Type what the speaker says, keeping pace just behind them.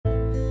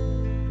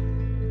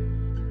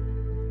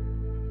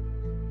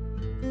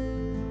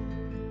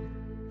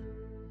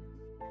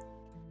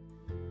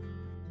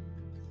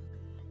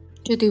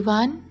To the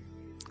one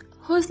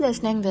who's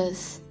listening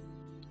this,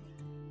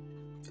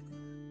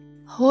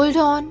 hold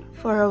on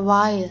for a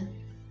while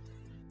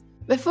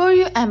before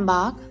you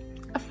embark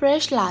a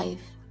fresh life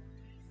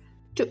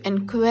to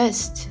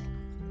inquest.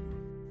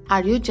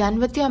 Are you done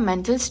with your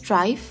mental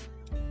strife?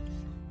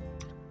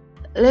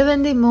 Live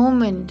in the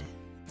moment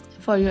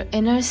for your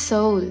inner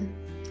soul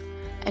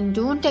and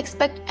don't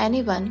expect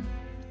anyone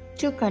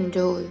to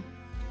condole.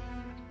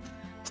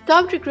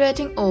 Stop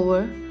regretting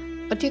over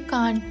what you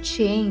can't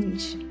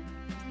change,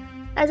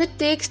 as it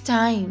takes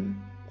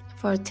time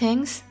for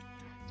things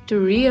to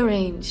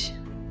rearrange.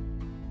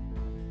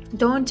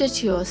 Don't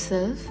judge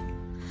yourself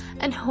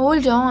and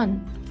hold on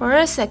for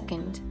a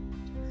second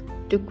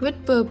to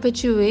quit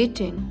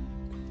perpetuating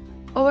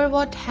over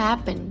what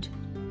happened.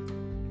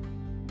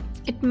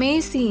 It may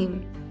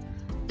seem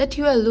that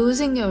you are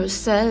losing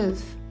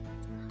yourself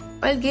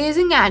while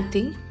gazing at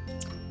the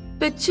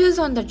pictures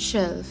on that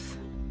shelf.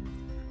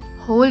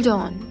 Hold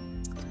on.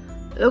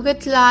 Look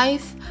at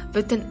life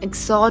with an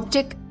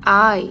exotic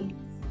eye,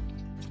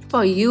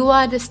 for you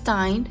are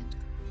destined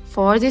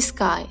for the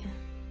sky.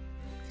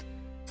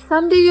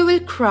 Someday you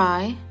will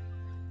cry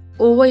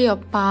over your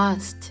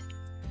past,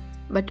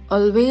 but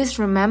always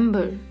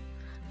remember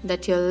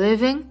that your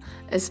living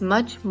is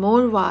much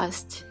more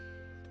vast.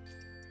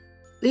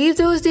 Leave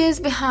those days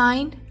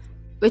behind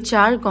which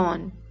are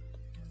gone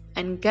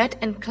and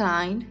get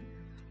inclined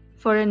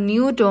for a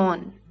new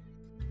dawn.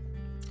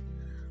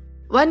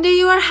 One day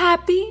you are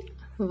happy,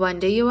 one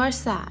day you are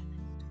sad.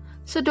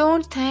 So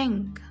don't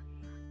think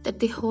that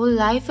the whole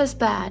life is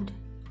bad.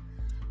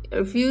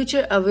 Your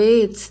future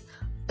awaits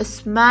a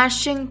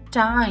smashing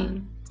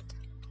time.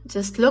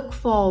 Just look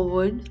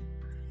forward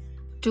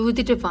to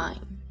the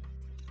divine.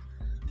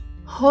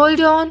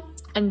 Hold on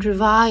and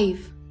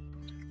revive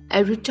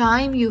every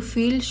time you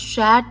feel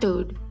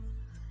shattered,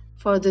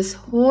 for this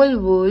whole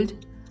world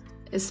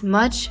is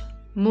much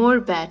more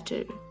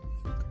better.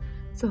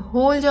 So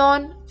hold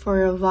on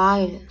for a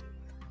while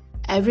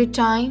every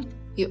time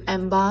you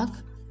embark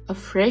a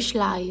fresh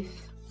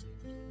life.